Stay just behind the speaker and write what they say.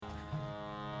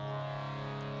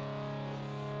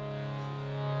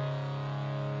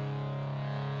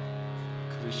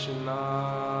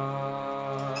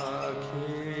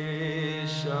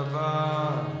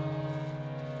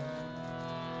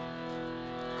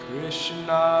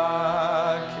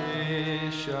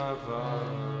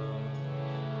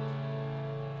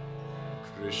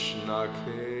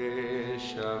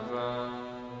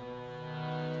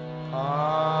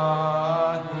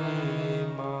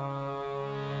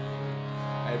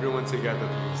Everyone together,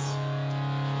 please.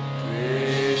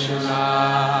 Krishna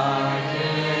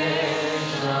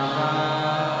Keshava,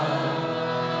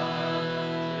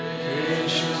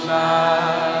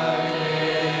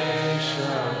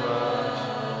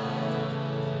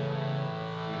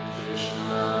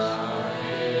 Krishna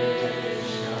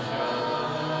Keshava,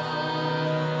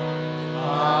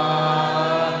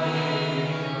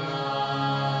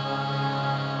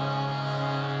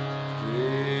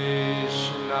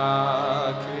 Krishna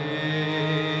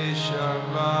Keshava,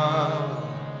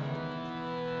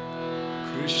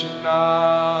 Krishna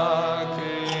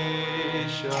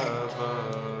Keshava,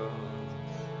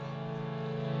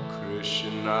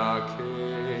 Krishna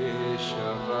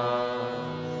Keshava,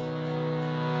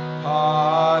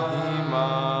 pahi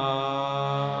mam.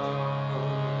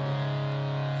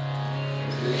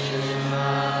 Krishna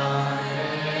Keshava,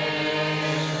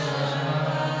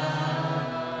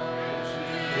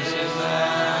 Krishna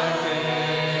Keshava,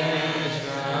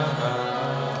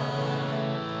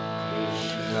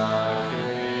 Krishna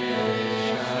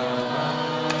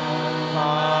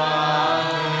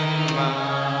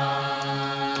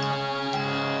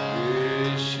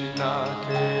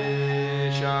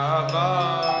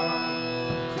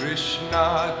Krishna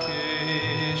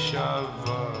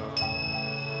Keshava,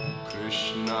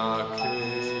 Krishna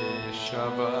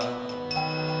Keshava,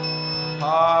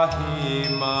 pahi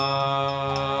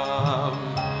mam.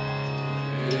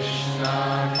 Krishna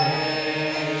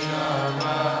Keshava,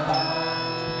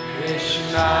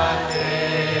 Krishna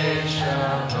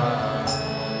Keshava,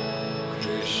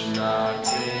 Krishna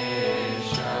Keshava,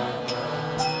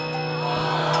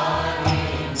 pahi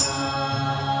mam.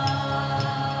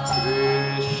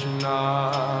 Krishna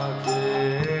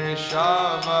Keshava,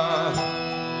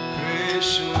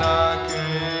 Krishna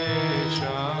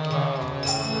Keshava,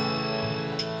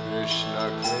 Krishna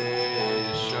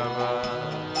Keshava,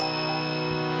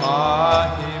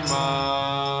 pahi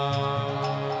mam.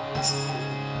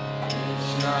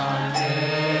 Krishna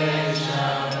Keshava,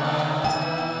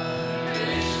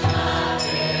 Krishna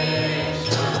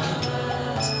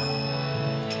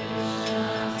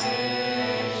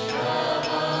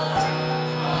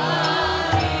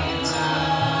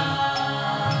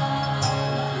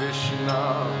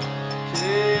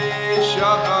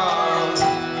Keshava,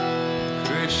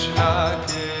 Krishna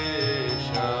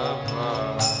Keshava,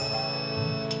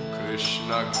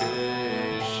 Krishna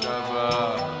Keshava,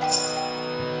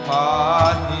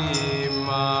 pahi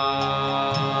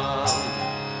mam.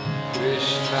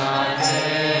 Krishna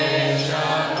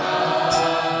Keshava,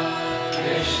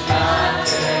 Krishna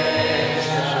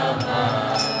Keshava,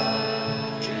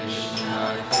 Krishna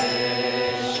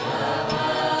Keshava.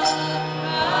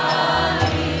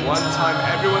 One time,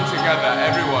 everyone together,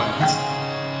 everyone.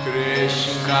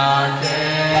 Krishna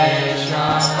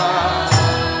Keshava,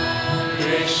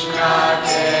 Krishna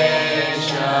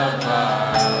Keshava,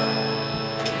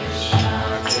 Krishna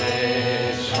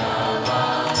Keshava.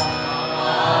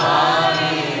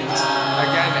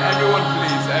 Again, everyone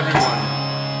please, everyone.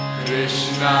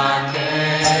 Krishna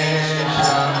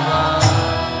Keshava,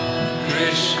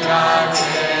 Krishna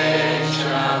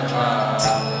Keshava,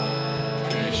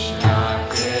 Krishna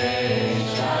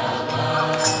Keshava.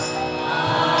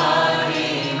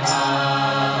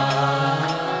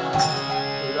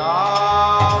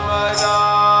 Rama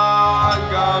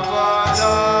Raghava,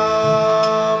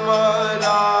 Rama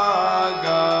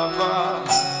Raghava,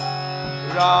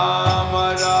 Rama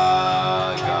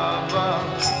Raghava,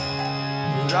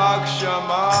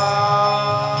 Rakshama,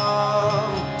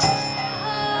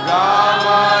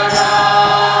 Rama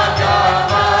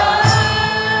Raghava,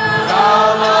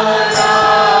 Rama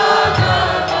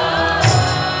Raghava,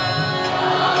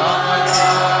 Rama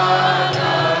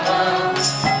Raghava,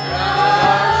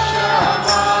 Rakshama.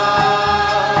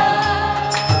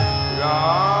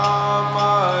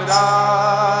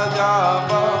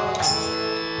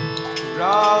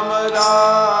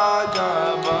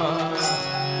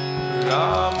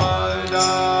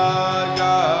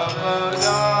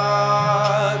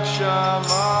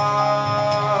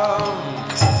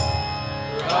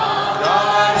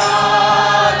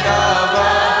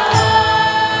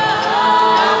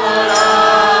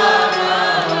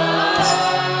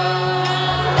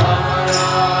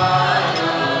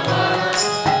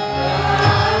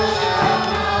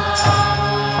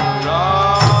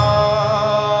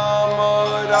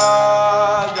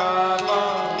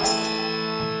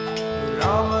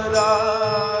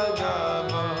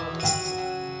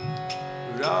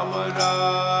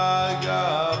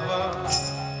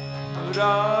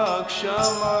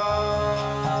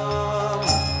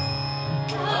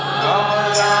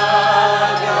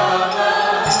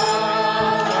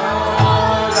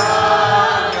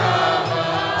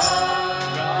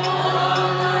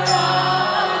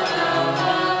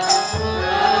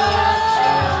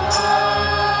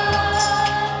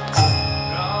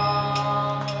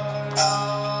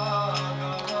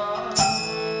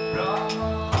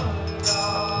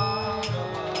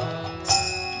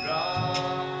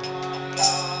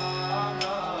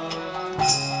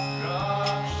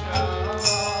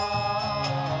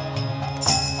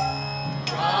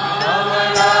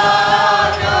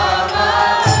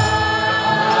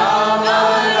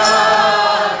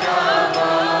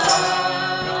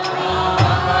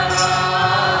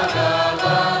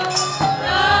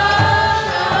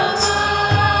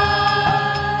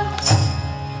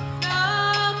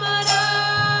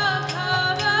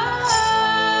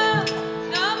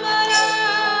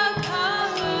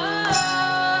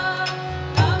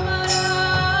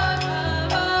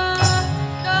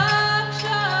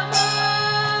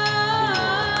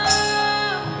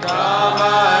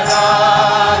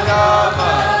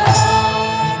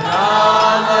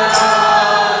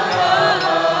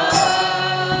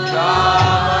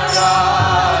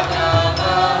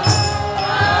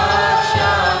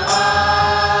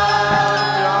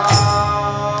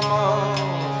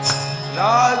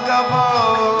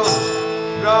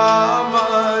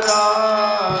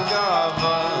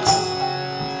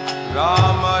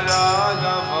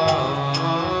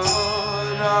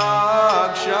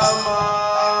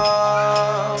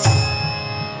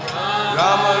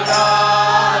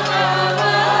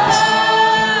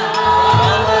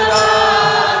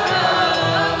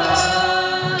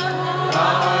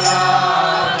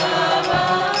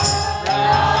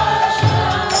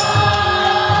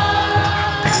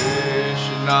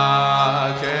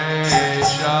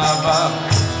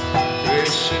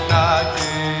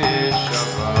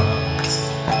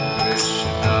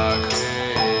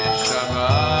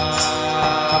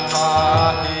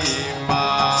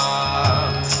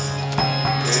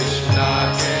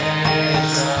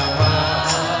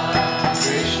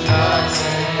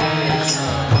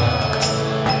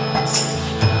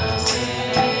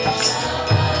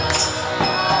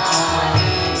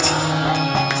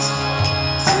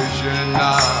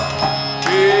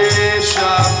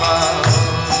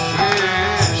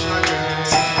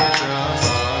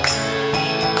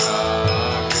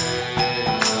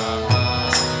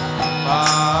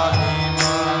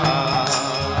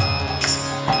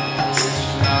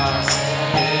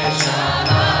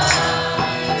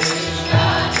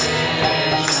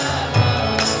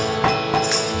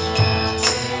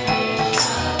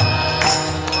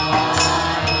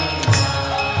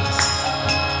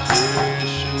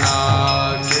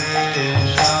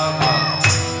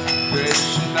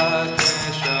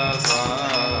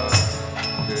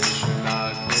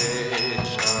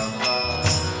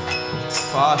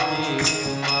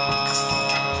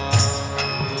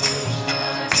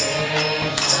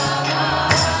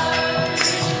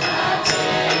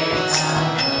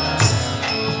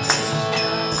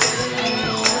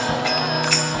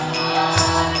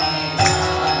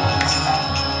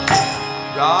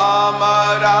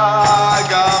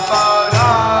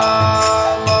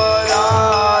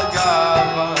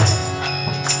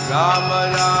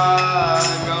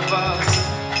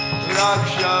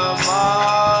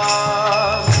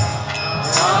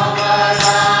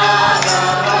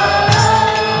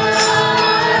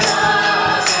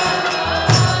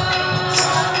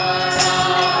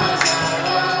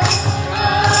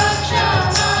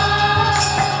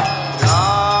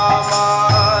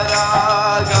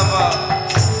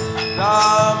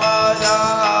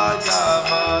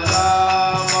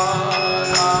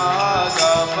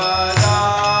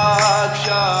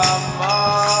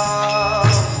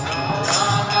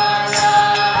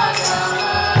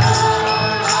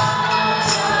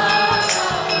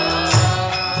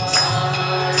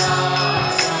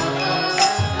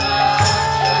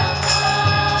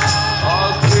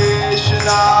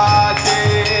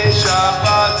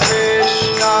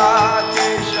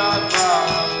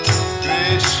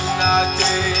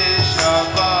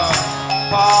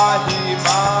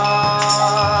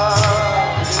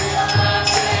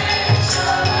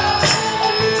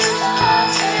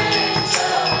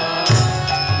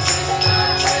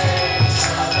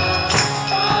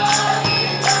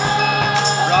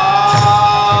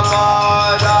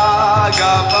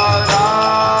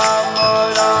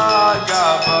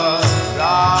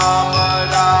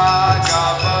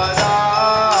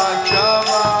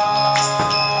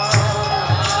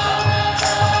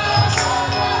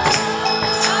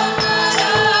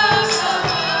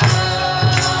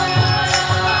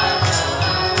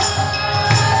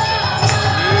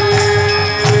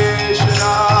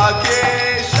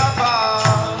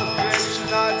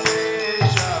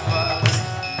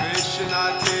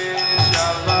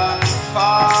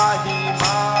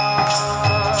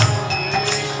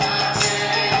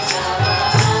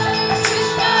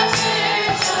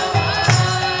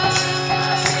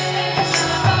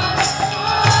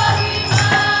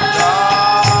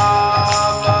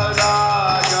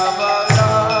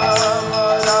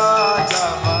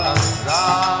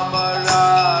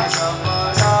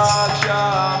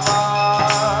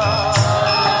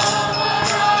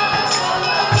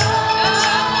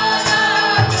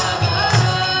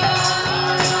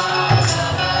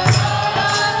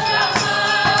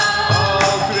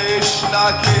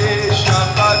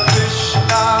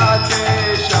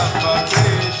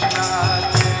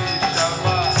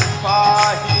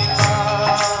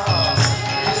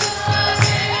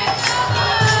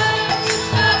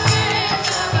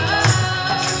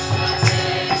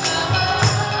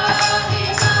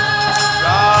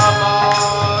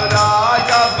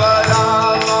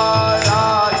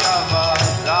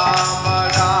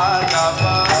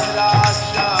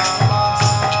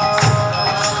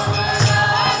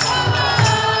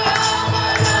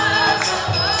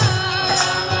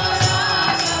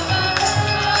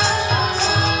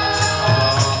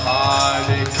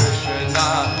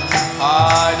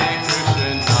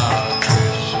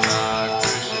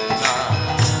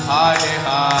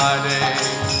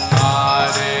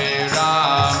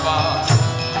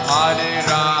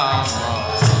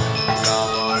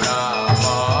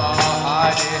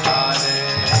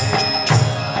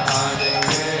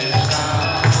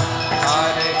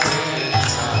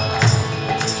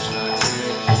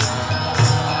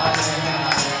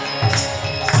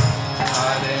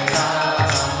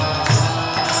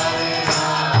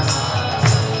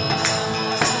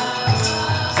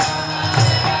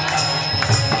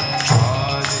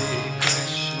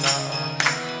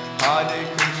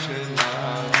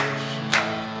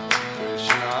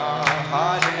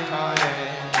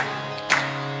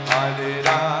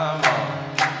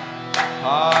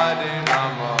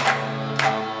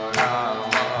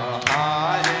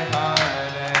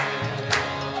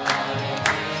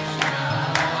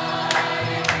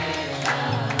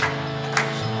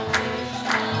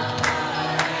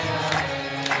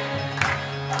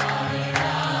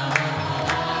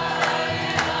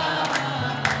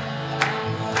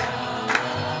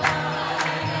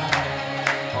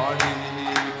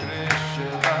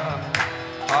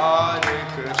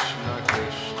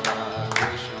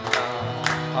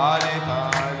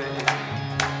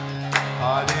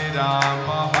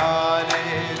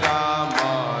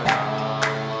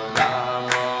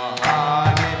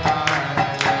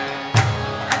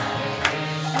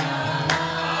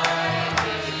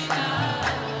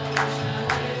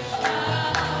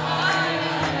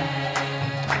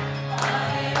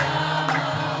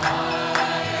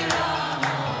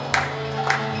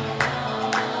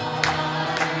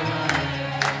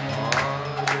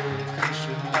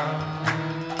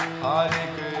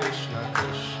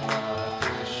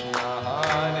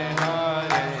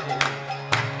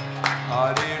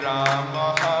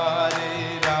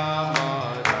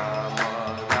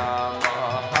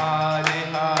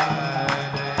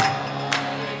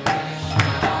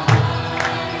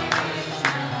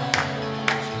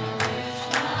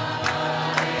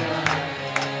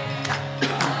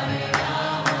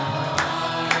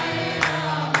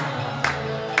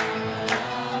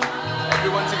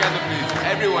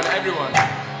 everyone.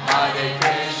 Hare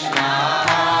Krishna,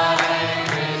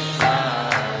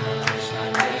 Krishna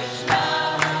Krishna,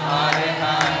 Hare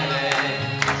Hare,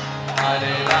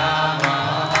 Hare Rama,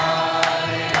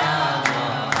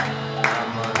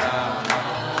 Rama Rama.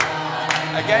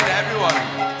 Again, everyone.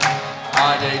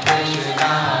 Hare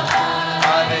Krishna,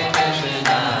 Hare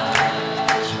Krishna,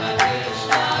 Krishna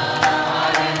Krishna,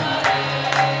 Hare Hare,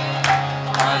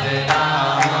 Hare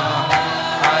Rama,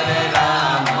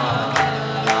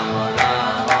 Rama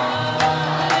Rama.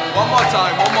 One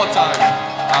more time.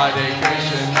 Hare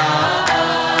Krishna,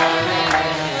 Hare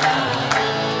Krishna,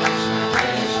 Krishna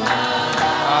Krishna,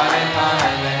 Hare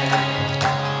Hare,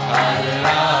 Hare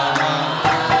Rama,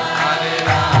 Rama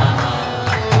Rama.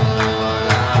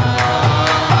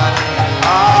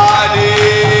 Hare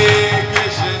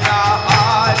Krishna,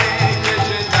 Hare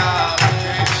Krishna,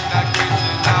 Krishna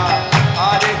Krishna,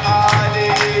 Hare Hare,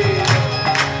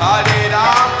 Hare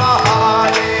Rama, Rama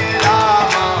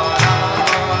Rama,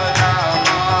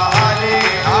 Hare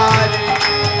Hare.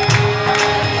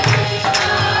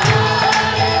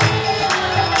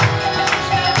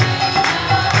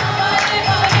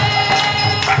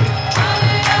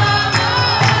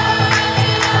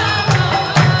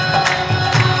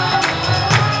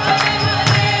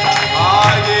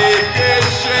 Hare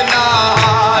Krishna,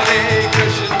 Krishna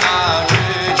Krishna,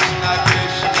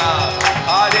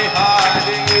 Hare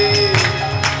Hare,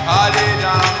 Hare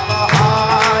Rama, Rama Rama, Hare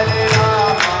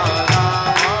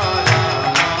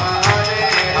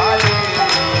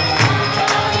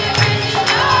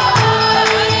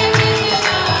Hare.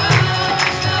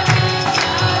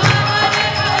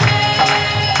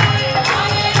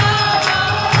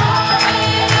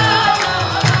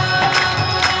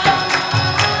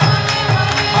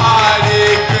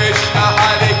 Hare Krishna,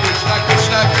 Krishna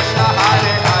Krishna,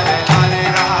 Hare Hare, Hare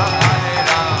Rama,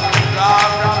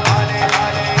 Rama Rama, Hare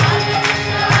Hare.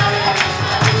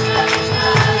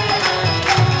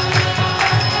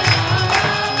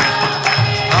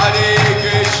 Hare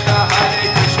Krishna,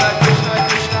 Krishna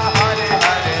Krishna, Hare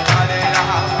Hare, Hare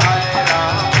Rama,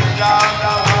 Rama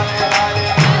Rama, Hare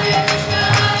Hare.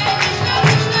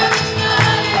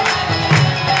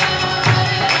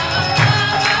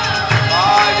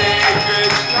 Hare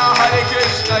Krishna,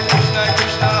 Krishna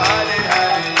Krishna, Hare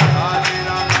Hare, Hare Rama,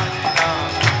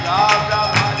 Rama Rama,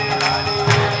 Hare Hare.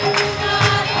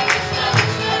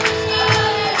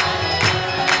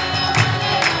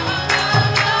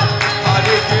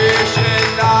 Hare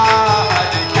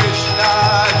Krishna,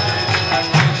 Krishna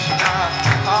Krishna,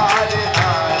 Hare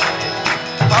Hare,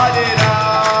 Hare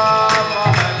Rama,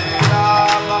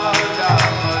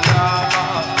 Rama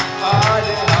Rama, Hare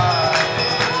Hare.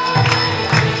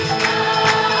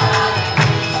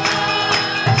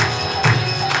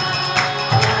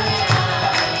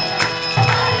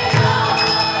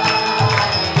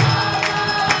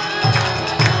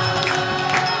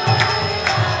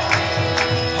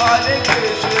 Hare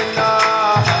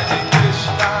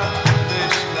Krishna,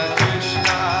 Krishna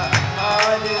Krishna,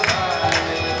 Hare Hare,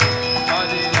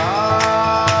 Hare Rama,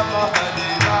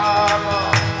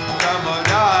 Rama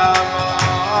Rama,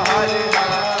 Hare Hare. Hare Krishna, Krishna Krishna, Hare Hare, Hare Rama, Rama Rama, Hare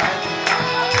Hare. Hare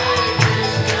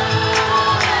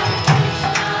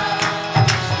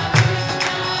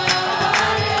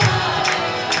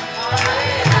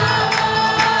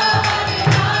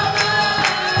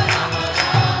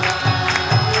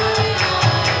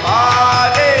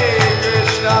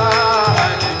Krishna,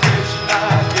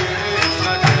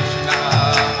 Krishna Krishna,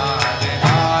 Hare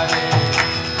Hare,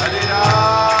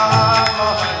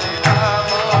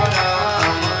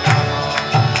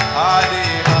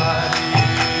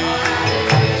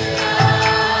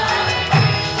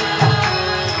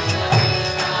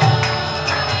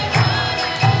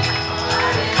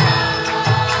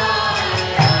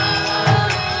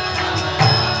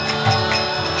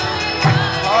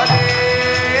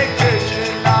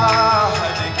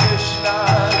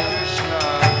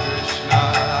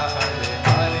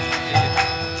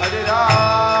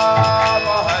 Hare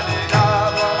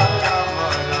Rama, Rama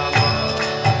Rama,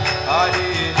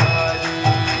 Hare Hare.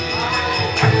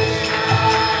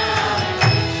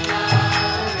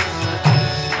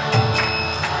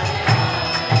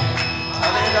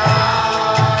 Hare Rama,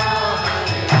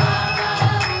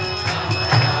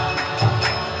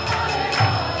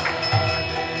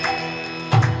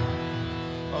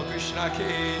 O Krishna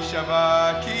Keshava